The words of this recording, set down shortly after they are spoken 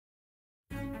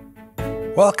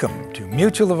Welcome to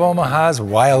Mutual of Omaha's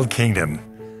Wild Kingdom.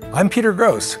 I'm Peter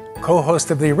Gross, co-host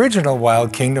of the original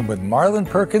Wild Kingdom with Marlon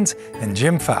Perkins and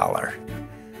Jim Fowler.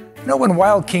 You know, when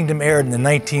Wild Kingdom aired in the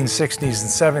 1960s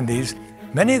and 70s,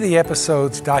 many of the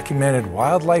episodes documented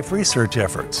wildlife research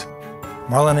efforts.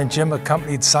 Marlon and Jim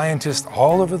accompanied scientists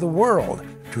all over the world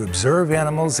to observe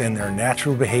animals and their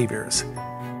natural behaviors.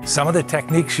 Some of the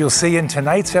techniques you'll see in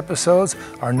tonight's episodes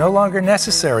are no longer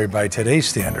necessary by today's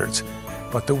standards,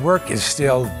 but the work is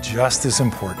still just as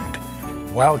important.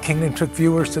 Wild Kingdom took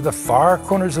viewers to the far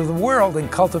corners of the world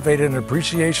and cultivated an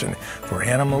appreciation for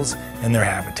animals and their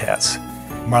habitats.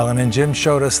 Marlon and Jim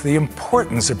showed us the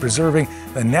importance of preserving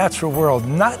the natural world,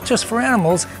 not just for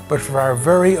animals, but for our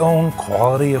very own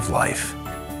quality of life.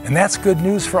 And that's good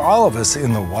news for all of us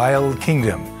in the Wild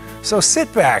Kingdom. So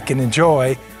sit back and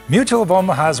enjoy Mutual of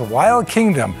Omaha's Wild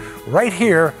Kingdom right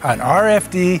here on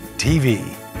RFD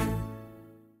TV.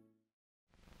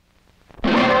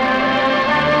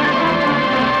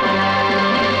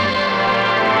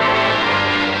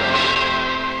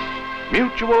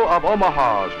 Mutual of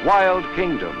Omaha's Wild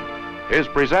Kingdom is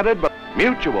presented by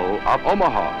Mutual of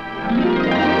Omaha.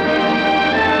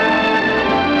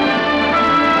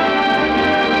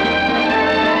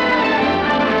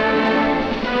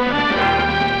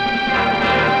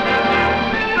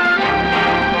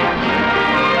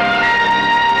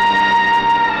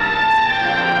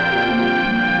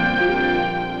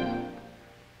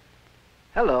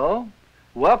 Hello,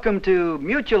 welcome to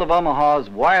Mutual of Omaha's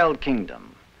Wild Kingdom.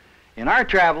 In our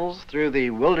travels through the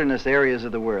wilderness areas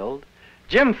of the world,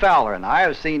 Jim Fowler and I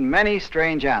have seen many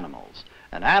strange animals,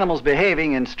 and animals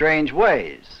behaving in strange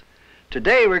ways.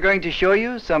 Today we're going to show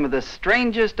you some of the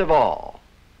strangest of all.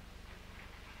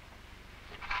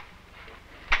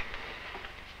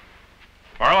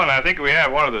 Marlon, I think we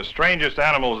have one of the strangest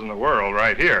animals in the world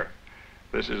right here.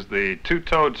 This is the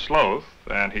two-toed sloth,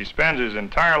 and he spends his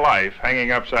entire life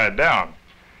hanging upside down.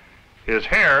 His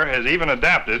hair has even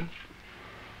adapted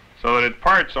so that it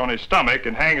parts on his stomach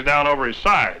and hangs down over his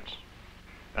sides.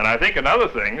 And I think another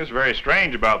thing that's very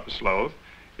strange about the sloth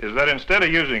is that instead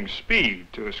of using speed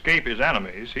to escape his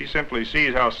enemies, he simply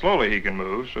sees how slowly he can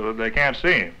move so that they can't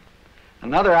see him.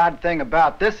 Another odd thing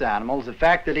about this animal is the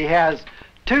fact that he has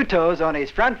 2 toes on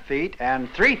his front feet and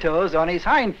 3 toes on his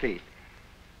hind feet.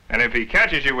 And if he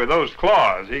catches you with those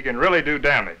claws, he can really do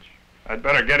damage. I'd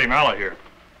better get him out of here.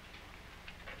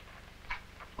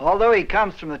 Although he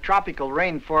comes from the tropical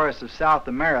rainforests of South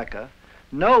America,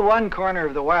 no one corner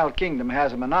of the Wild Kingdom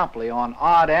has a monopoly on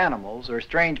odd animals or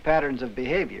strange patterns of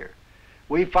behavior.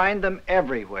 We find them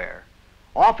everywhere.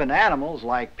 Often animals,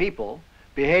 like people,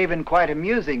 behave in quite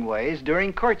amusing ways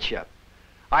during courtship.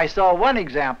 I saw one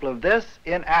example of this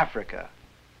in Africa.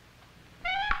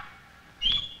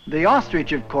 The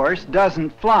ostrich, of course,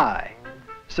 doesn't fly,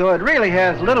 so it really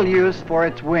has little use for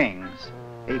its wings,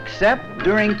 except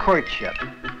during courtship.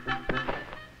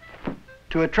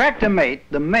 To attract a mate,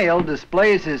 the male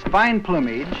displays his fine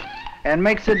plumage and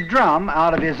makes a drum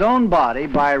out of his own body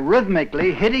by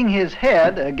rhythmically hitting his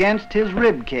head against his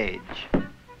rib cage.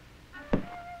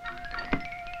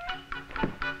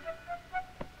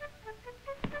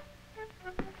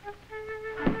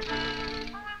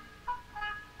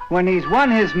 When he's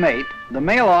won his mate, the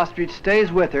male ostrich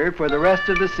stays with her for the rest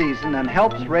of the season and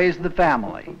helps raise the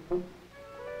family.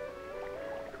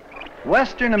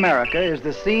 Western America is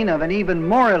the scene of an even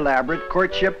more elaborate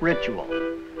courtship ritual.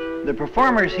 The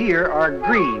performers here are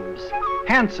grebes,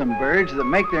 handsome birds that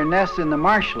make their nests in the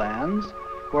marshlands,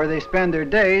 where they spend their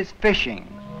days fishing.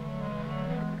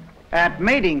 At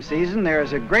mating season, there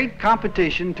is a great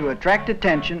competition to attract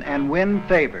attention and win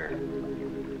favor.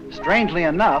 Strangely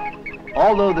enough,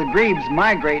 although the grebes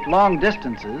migrate long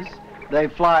distances, they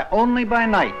fly only by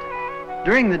night.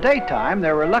 During the daytime,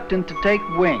 they're reluctant to take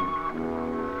wing.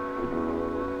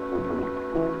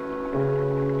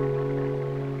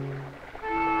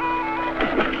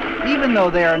 Even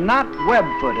though they are not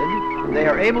web-footed, they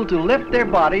are able to lift their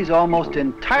bodies almost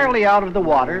entirely out of the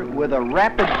water with a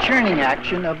rapid churning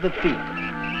action of the feet.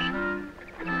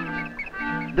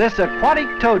 This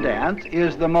aquatic toe dance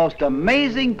is the most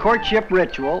amazing courtship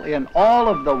ritual in all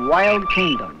of the Wild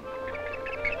Kingdom.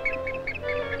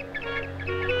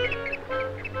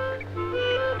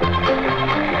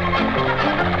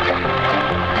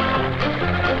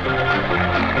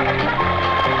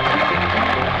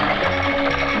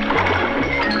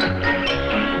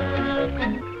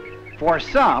 For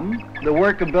some, the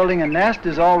work of building a nest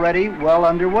is already well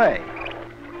underway.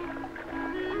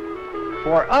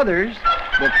 For others,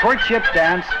 the courtship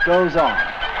dance goes on.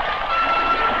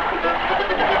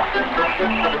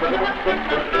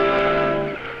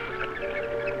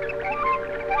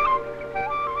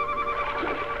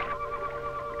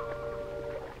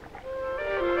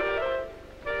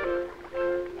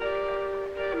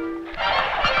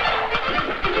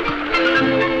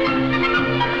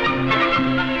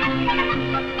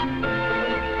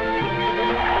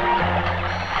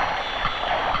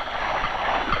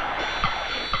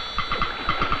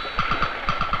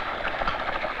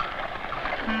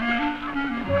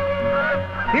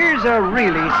 a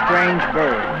really strange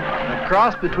bird, a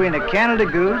cross between a Canada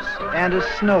goose and a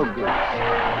snow goose.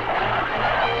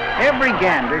 Every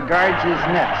gander guards his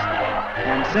nest,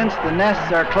 and since the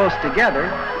nests are close together,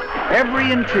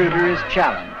 every intruder is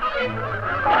challenged.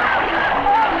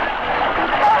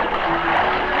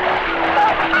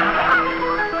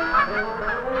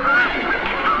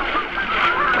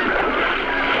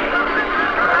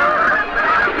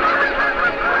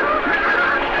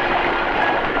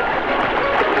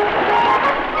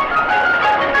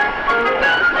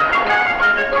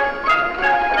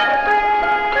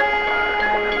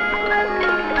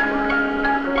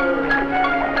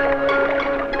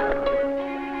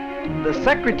 The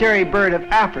secretary bird of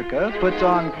Africa puts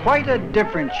on quite a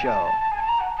different show,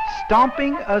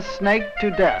 stomping a snake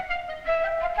to death.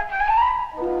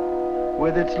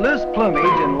 With its loose plumage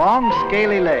and long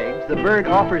scaly legs, the bird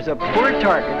offers a poor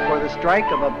target for the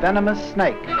strike of a venomous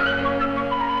snake.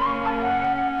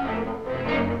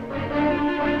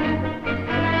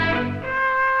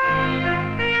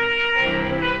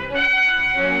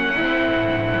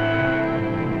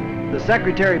 The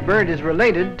secretary bird is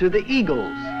related to the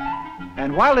eagles,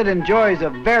 and while it enjoys a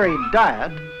varied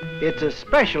diet, it's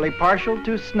especially partial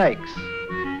to snakes.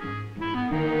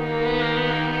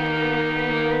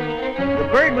 The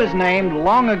bird was named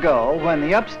long ago when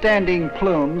the upstanding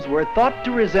plumes were thought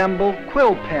to resemble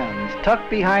quill pens tucked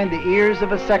behind the ears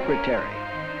of a secretary.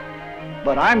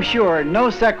 But I'm sure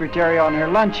no secretary on her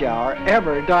lunch hour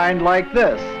ever dined like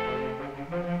this.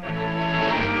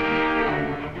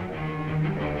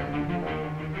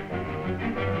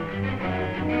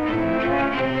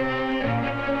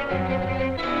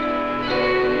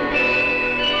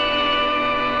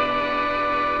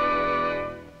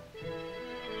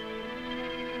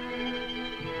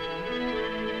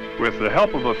 With the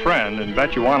help of a friend in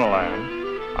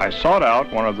Bechuanaland, I sought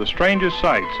out one of the strangest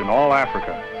sights in all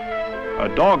Africa, a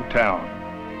dog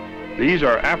town. These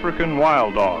are African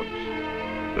wild dogs.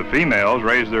 The females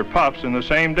raise their pups in the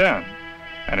same den,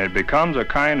 and it becomes a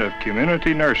kind of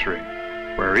community nursery,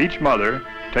 where each mother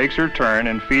takes her turn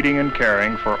in feeding and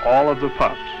caring for all of the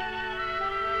pups.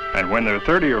 And when there are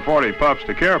 30 or 40 pups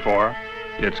to care for,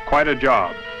 it's quite a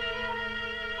job.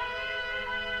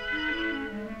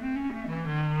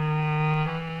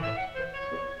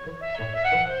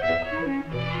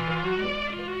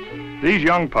 These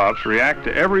young pups react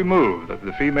to every move that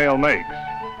the female makes,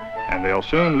 and they'll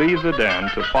soon leave the den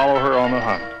to follow her on the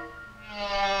hunt.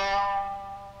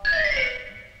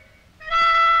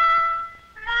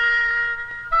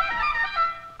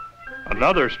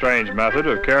 Another strange method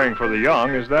of caring for the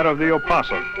young is that of the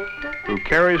opossum, who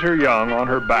carries her young on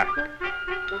her back.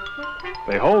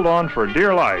 They hold on for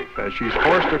dear life as she's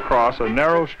forced across a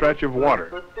narrow stretch of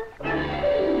water.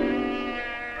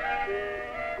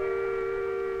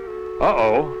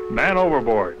 Uh-oh, man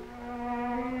overboard.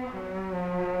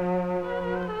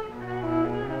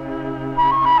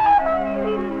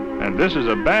 And this is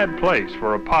a bad place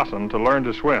for a possum to learn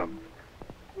to swim.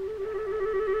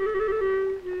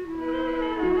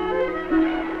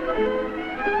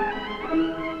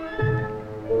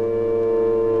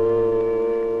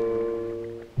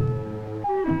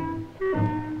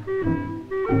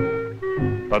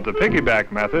 But the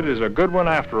piggyback method is a good one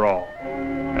after all,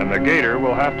 and the gator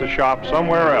will have to shop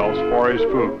somewhere else for his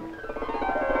food.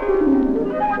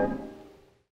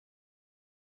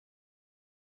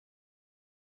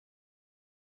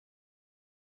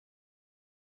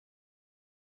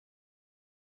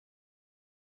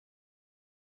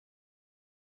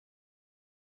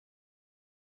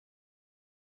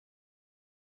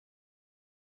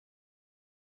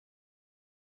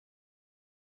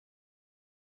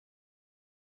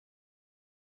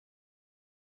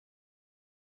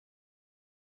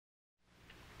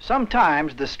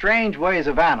 Sometimes the strange ways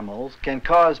of animals can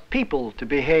cause people to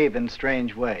behave in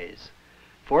strange ways.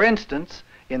 For instance,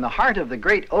 in the heart of the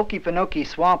great Okefenokee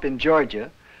Swamp in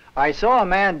Georgia, I saw a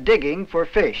man digging for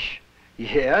fish.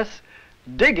 Yes,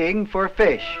 digging for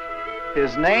fish.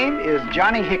 His name is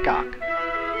Johnny Hickok.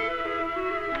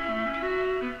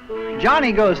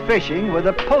 Johnny goes fishing with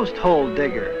a post hole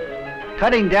digger,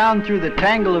 cutting down through the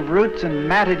tangle of roots and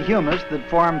matted humus that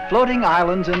form floating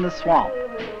islands in the swamp.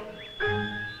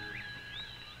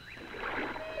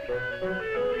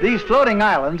 These floating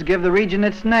islands give the region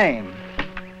its name,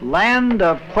 Land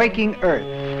of Quaking Earth.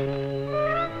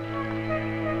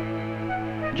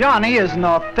 Johnny is an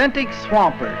authentic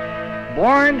swamper,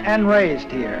 born and raised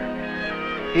here.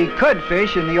 He could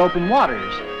fish in the open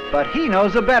waters, but he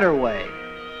knows a better way.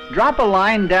 Drop a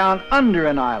line down under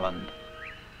an island.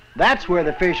 That's where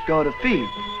the fish go to feed.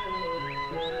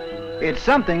 It's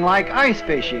something like ice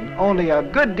fishing, only a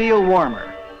good deal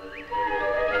warmer.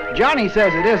 Johnny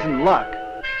says it isn't luck.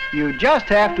 You just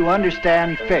have to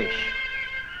understand fish.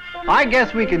 I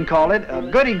guess we can call it a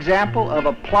good example of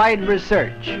applied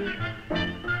research.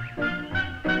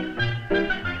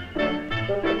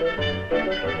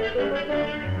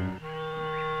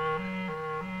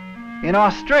 In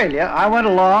Australia, I went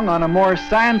along on a more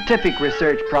scientific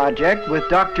research project with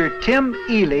Dr. Tim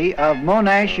Ely of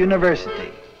Monash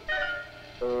University.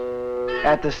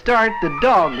 At the start, the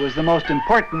dog was the most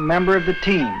important member of the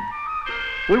team.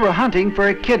 We were hunting for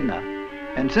echidna,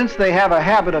 and since they have a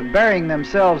habit of burying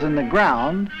themselves in the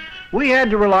ground, we had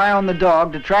to rely on the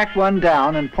dog to track one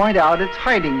down and point out its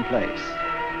hiding place.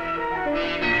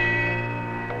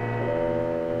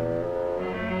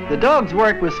 The dog's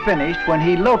work was finished when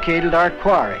he located our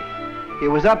quarry. It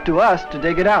was up to us to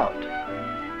dig it out.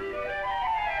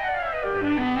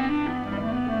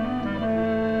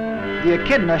 The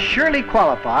echidna surely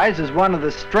qualifies as one of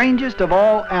the strangest of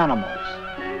all animals,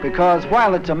 because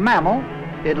while it's a mammal,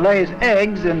 it lays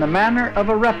eggs in the manner of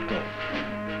a reptile.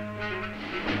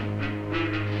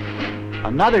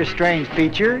 Another strange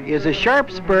feature is a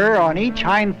sharp spur on each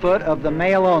hind foot of the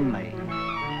male only.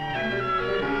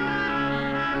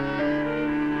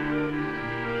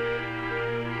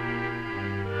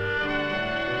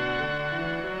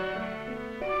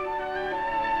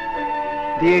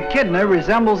 The echidna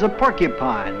resembles a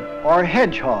porcupine or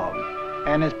hedgehog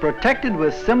and is protected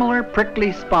with similar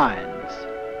prickly spines.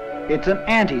 It's an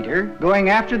anteater going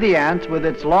after the ants with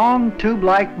its long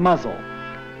tube-like muzzle.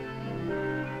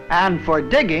 And for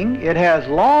digging, it has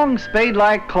long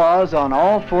spade-like claws on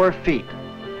all 4 feet.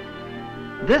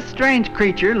 This strange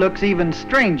creature looks even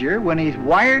stranger when he's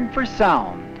wired for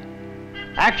sound.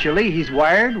 Actually, he's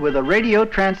wired with a radio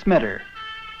transmitter.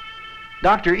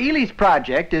 Dr. Ely's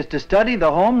project is to study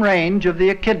the home range of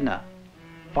the echidna,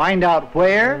 find out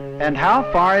where and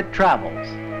how far it travels.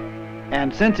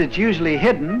 And since it's usually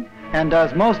hidden and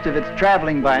does most of its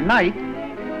traveling by night,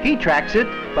 he tracks it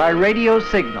by radio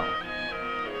signal.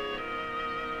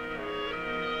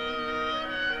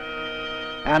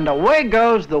 And away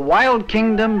goes the Wild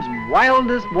Kingdom's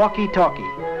wildest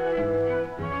walkie-talkie.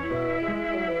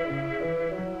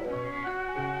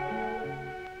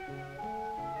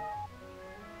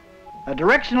 A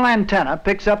directional antenna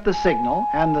picks up the signal,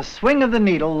 and the swing of the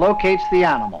needle locates the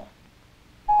animal.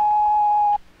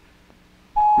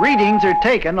 Readings are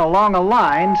taken along a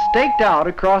line staked out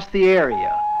across the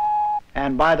area,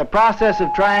 and by the process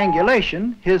of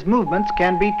triangulation, his movements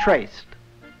can be traced.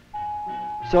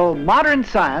 So modern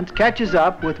science catches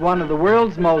up with one of the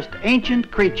world's most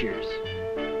ancient creatures.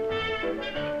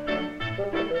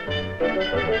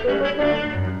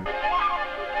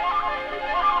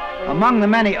 Among the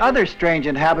many other strange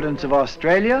inhabitants of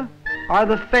Australia are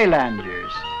the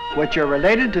phalangers, which are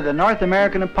related to the North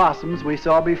American opossums we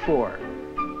saw before.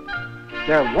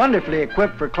 They're wonderfully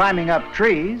equipped for climbing up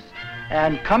trees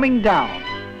and coming down.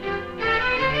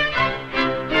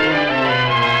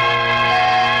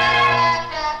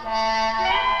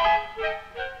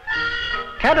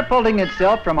 Catapulting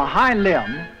itself from a high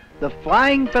limb, the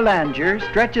flying phalanger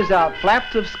stretches out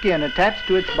flaps of skin attached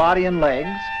to its body and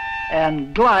legs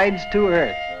and glides to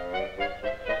earth.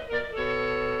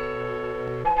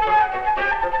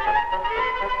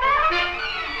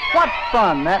 What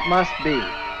fun that must be!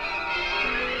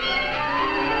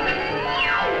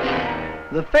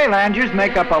 The phalangers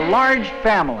make up a large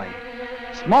family.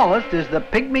 Smallest is the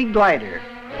pygmy glider,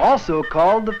 also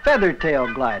called the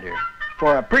feather-tail glider,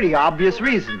 for a pretty obvious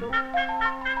reason.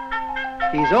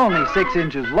 He's only 6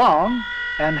 inches long,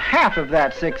 and half of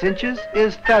that 6 inches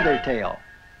is feather-tail.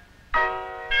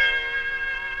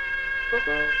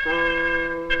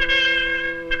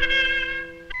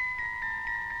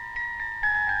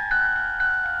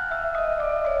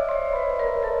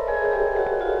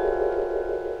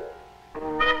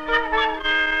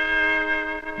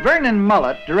 Vernon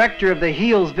Mullett, director of the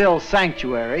Healesville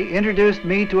Sanctuary, introduced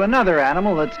me to another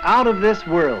animal that's out of this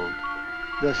world,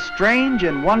 the strange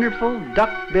and wonderful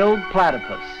duck-billed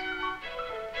platypus.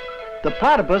 The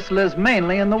platypus lives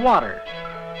mainly in the water.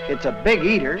 It's a big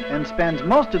eater and spends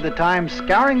most of the time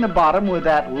scouring the bottom with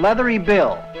that leathery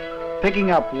bill, picking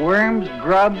up worms,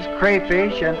 grubs,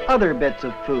 crayfish, and other bits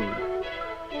of food.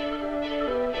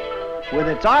 With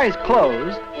its eyes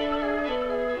closed,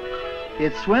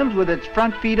 it swims with its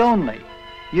front feet only,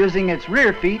 using its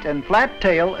rear feet and flat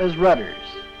tail as rudders.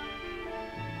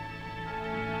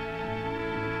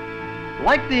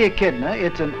 Like the echidna,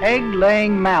 it's an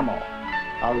egg-laying mammal,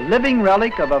 a living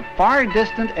relic of a far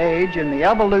distant age in the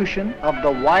evolution of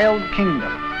the wild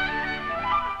kingdom.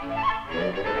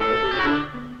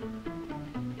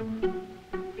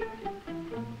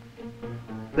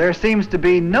 There seems to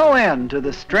be no end to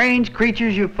the strange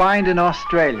creatures you find in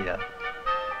Australia.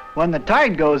 When the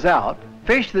tide goes out,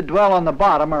 fish that dwell on the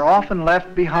bottom are often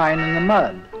left behind in the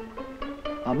mud.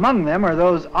 Among them are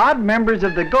those odd members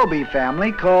of the goby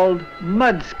family called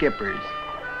mud skippers.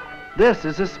 This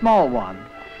is a small one.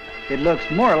 It looks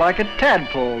more like a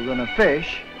tadpole than a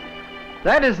fish.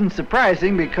 That isn't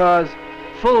surprising because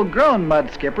full-grown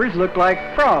mud skippers look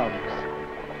like frogs,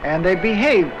 and they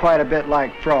behave quite a bit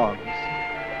like frogs.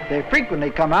 They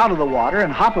frequently come out of the water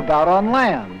and hop about on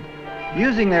land,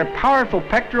 using their powerful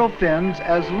pectoral fins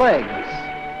as legs.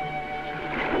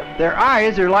 Their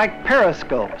eyes are like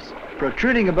periscopes,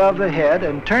 protruding above the head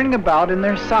and turning about in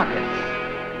their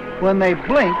sockets. When they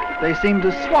blink, they seem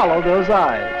to swallow those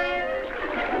eyes.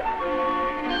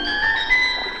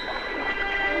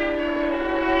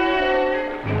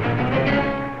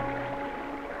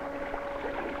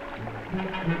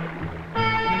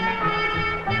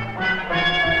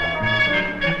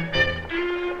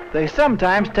 They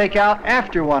sometimes take out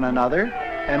after one another,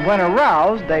 and when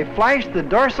aroused, they flash the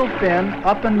dorsal fin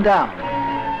up and down.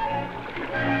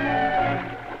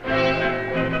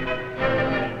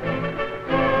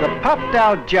 The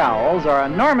puffed-out jowls are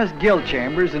enormous gill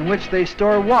chambers in which they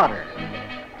store water.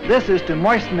 This is to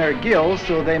moisten their gills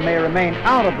so they may remain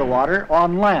out of the water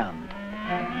on land.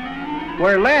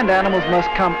 Where land animals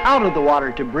must come out of the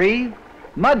water to breathe,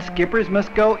 mud skippers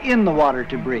must go in the water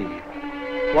to breathe.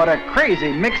 What a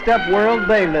crazy, mixed-up world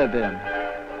they live in.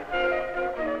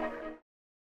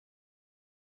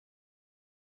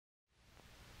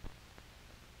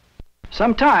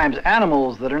 Sometimes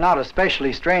animals that are not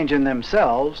especially strange in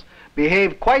themselves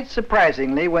behave quite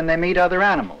surprisingly when they meet other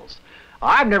animals.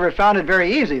 I've never found it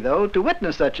very easy, though, to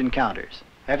witness such encounters.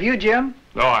 Have you, Jim?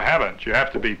 No, I haven't. You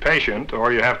have to be patient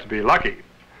or you have to be lucky.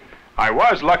 I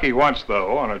was lucky once,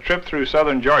 though, on a trip through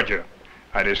southern Georgia.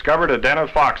 I discovered a den of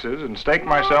foxes and staked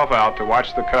myself out to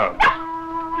watch the cubs.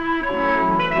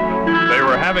 They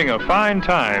were having a fine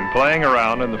time playing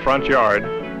around in the front yard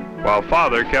while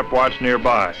Father kept watch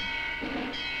nearby.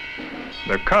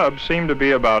 The cubs seemed to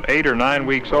be about 8 or 9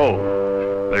 weeks old.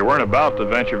 They weren't about to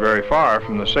venture very far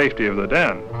from the safety of the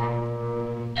den.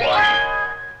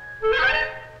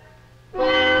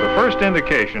 The first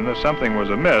indication that something was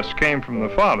amiss came from the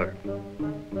father.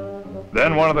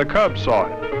 Then one of the cubs saw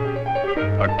it.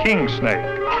 A king snake.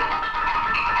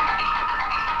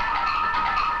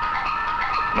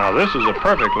 Now this is a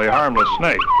perfectly harmless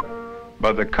snake,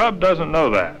 but the cub doesn't know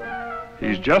that.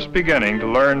 He's just beginning to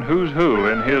learn who's who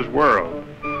in his world.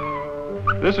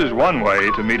 This is one way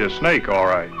to meet a snake, all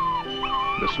right.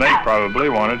 The snake probably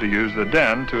wanted to use the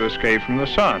den to escape from the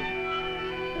sun.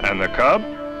 And the cub?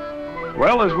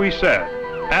 Well, as we said,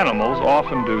 animals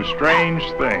often do strange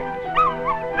things.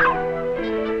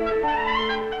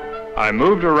 I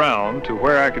moved around to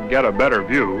where I could get a better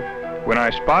view when I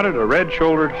spotted a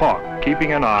red-shouldered hawk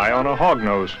keeping an eye on a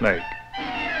hognose snake.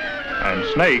 And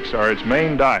snakes are its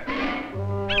main diet.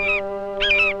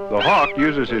 The hawk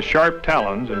uses his sharp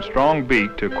talons and strong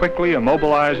beak to quickly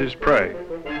immobilize his prey.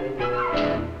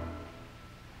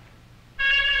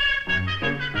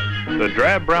 The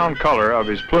drab-brown color of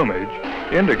his plumage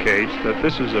indicates that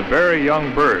this is a very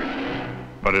young bird,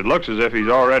 but it looks as if he's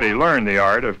already learned the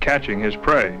art of catching his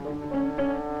prey.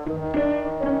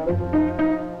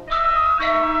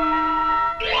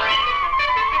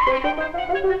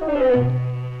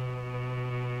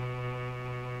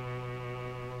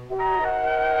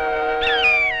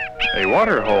 A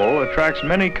water hole attracts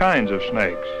many kinds of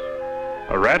snakes.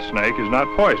 A rat snake is not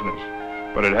poisonous,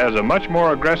 but it has a much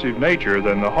more aggressive nature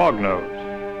than the hognose.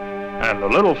 And the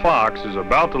little fox is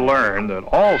about to learn that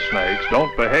all snakes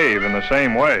don't behave in the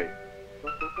same way.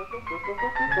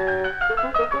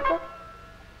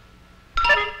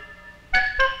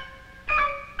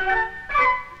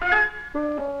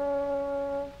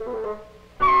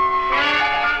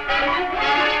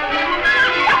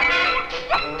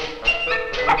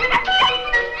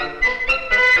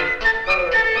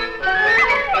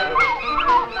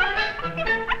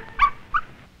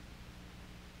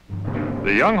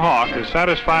 The young hawk has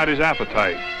satisfied his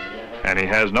appetite, and he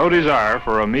has no desire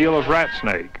for a meal of rat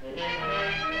snake.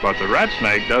 But the rat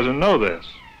snake doesn't know this.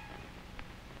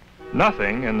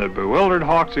 Nothing in the bewildered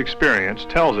hawk's experience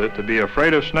tells it to be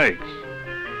afraid of snakes.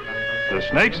 The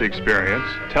snake's experience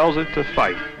tells it to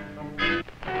fight.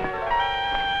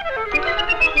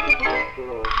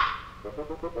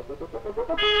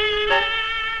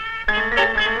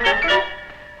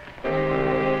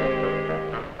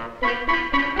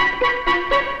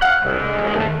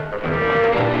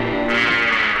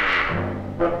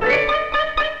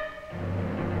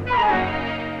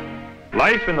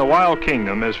 Life in the wild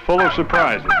kingdom is full of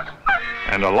surprises,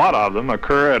 and a lot of them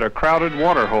occur at a crowded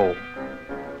water hole.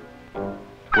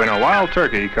 When a wild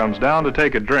turkey comes down to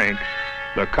take a drink,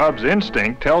 the cub's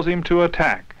instinct tells him to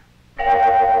attack.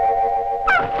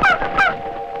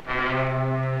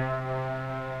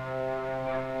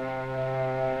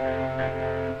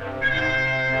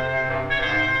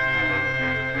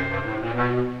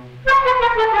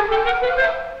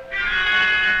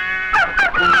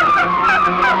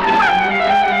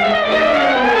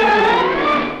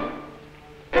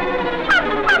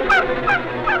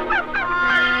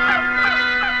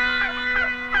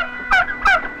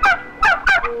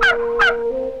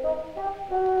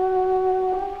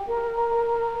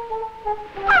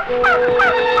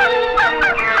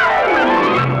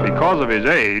 Because of his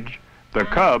age, the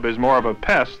cub is more of a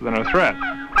pest than a threat.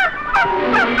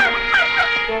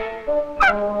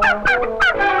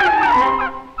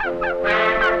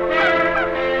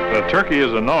 The turkey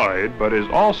is annoyed, but is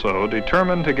also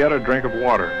determined to get a drink of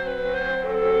water.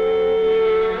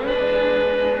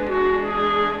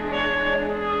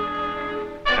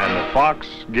 And the fox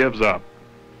gives up.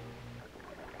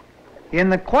 In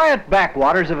the quiet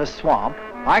backwaters of a swamp,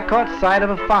 I caught sight of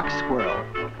a fox squirrel,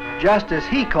 just as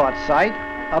he caught sight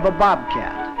of a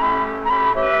bobcat.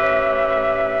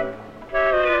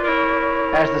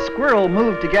 As the squirrel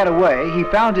moved to get away, he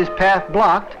found his path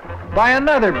blocked by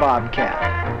another bobcat.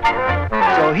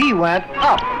 So he went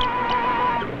up.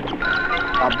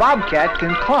 A bobcat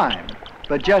can climb,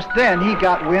 but just then he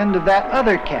got wind of that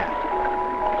other cat.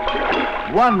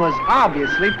 One was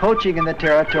obviously poaching in the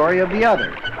territory of the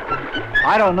other.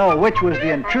 I don't know which was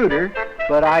the intruder,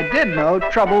 but I did know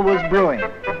trouble was brewing.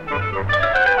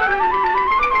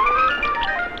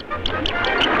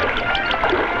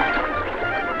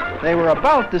 They were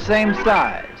about the same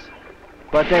size,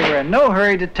 but they were in no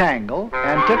hurry to tangle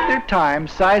and took their time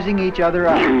sizing each other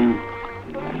up.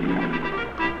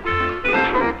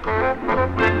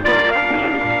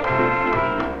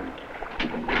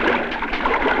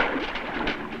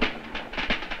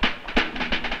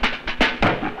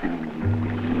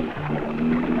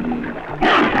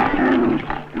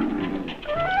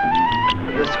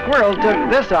 The squirrel took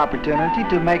this opportunity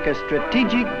to make a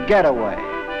strategic getaway.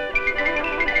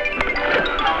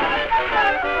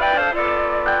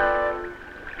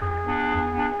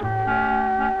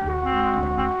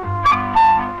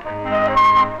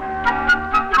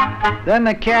 Then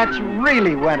the cats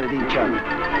really went at each other.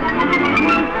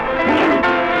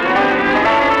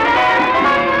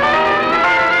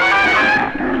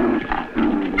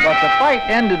 But the fight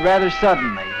ended rather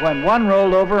suddenly when one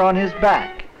rolled over on his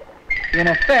back. In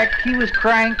effect, he was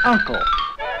crying uncle,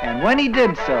 and when he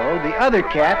did so, the other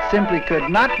cat simply could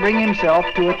not bring himself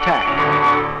to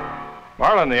attack.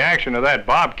 Marlin, the action of that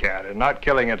bobcat in not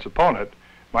killing its opponent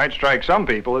might strike some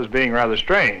people as being rather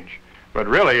strange, but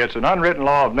really it's an unwritten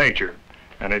law of nature,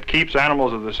 and it keeps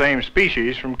animals of the same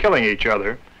species from killing each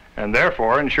other, and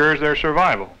therefore ensures their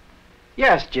survival.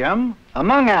 Yes, Jim.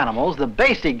 Among animals, the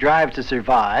basic drive to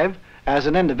survive as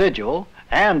an individual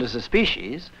and as a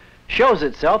species shows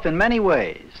itself in many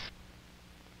ways.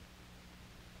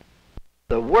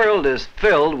 The world is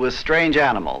filled with strange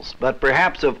animals, but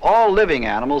perhaps of all living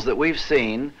animals that we've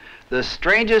seen, the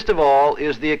strangest of all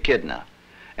is the echidna.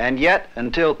 And yet,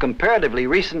 until comparatively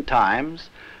recent times,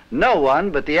 no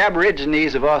one but the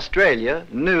Aborigines of Australia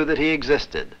knew that he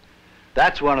existed.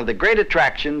 That's one of the great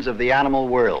attractions of the animal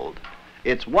world.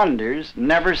 Its wonders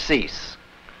never cease.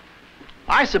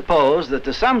 I suppose that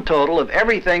the sum total of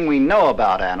everything we know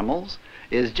about animals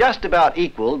is just about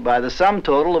equaled by the sum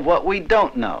total of what we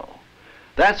don't know.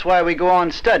 That's why we go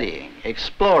on studying,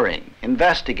 exploring,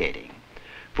 investigating.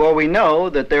 For we know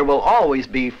that there will always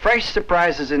be fresh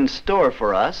surprises in store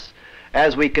for us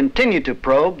as we continue to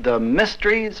probe the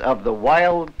mysteries of the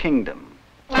wild kingdom.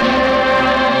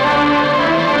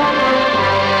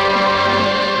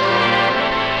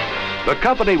 The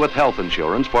company with health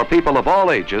insurance for people of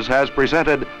all ages has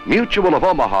presented Mutual of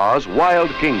Omaha's Wild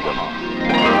Kingdom.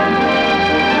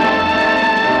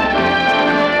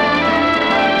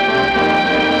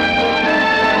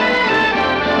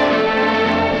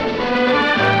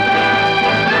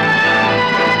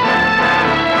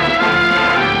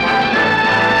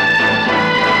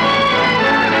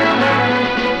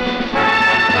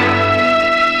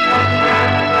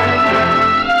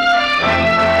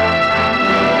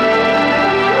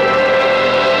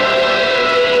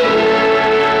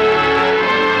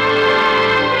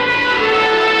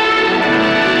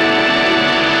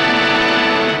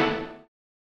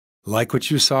 Like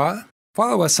what you saw?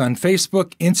 Follow us on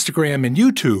Facebook, Instagram, and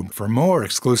YouTube for more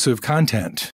exclusive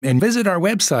content. And visit our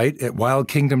website at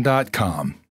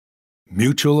wildkingdom.com.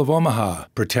 Mutual of Omaha.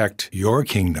 Protect your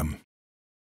kingdom.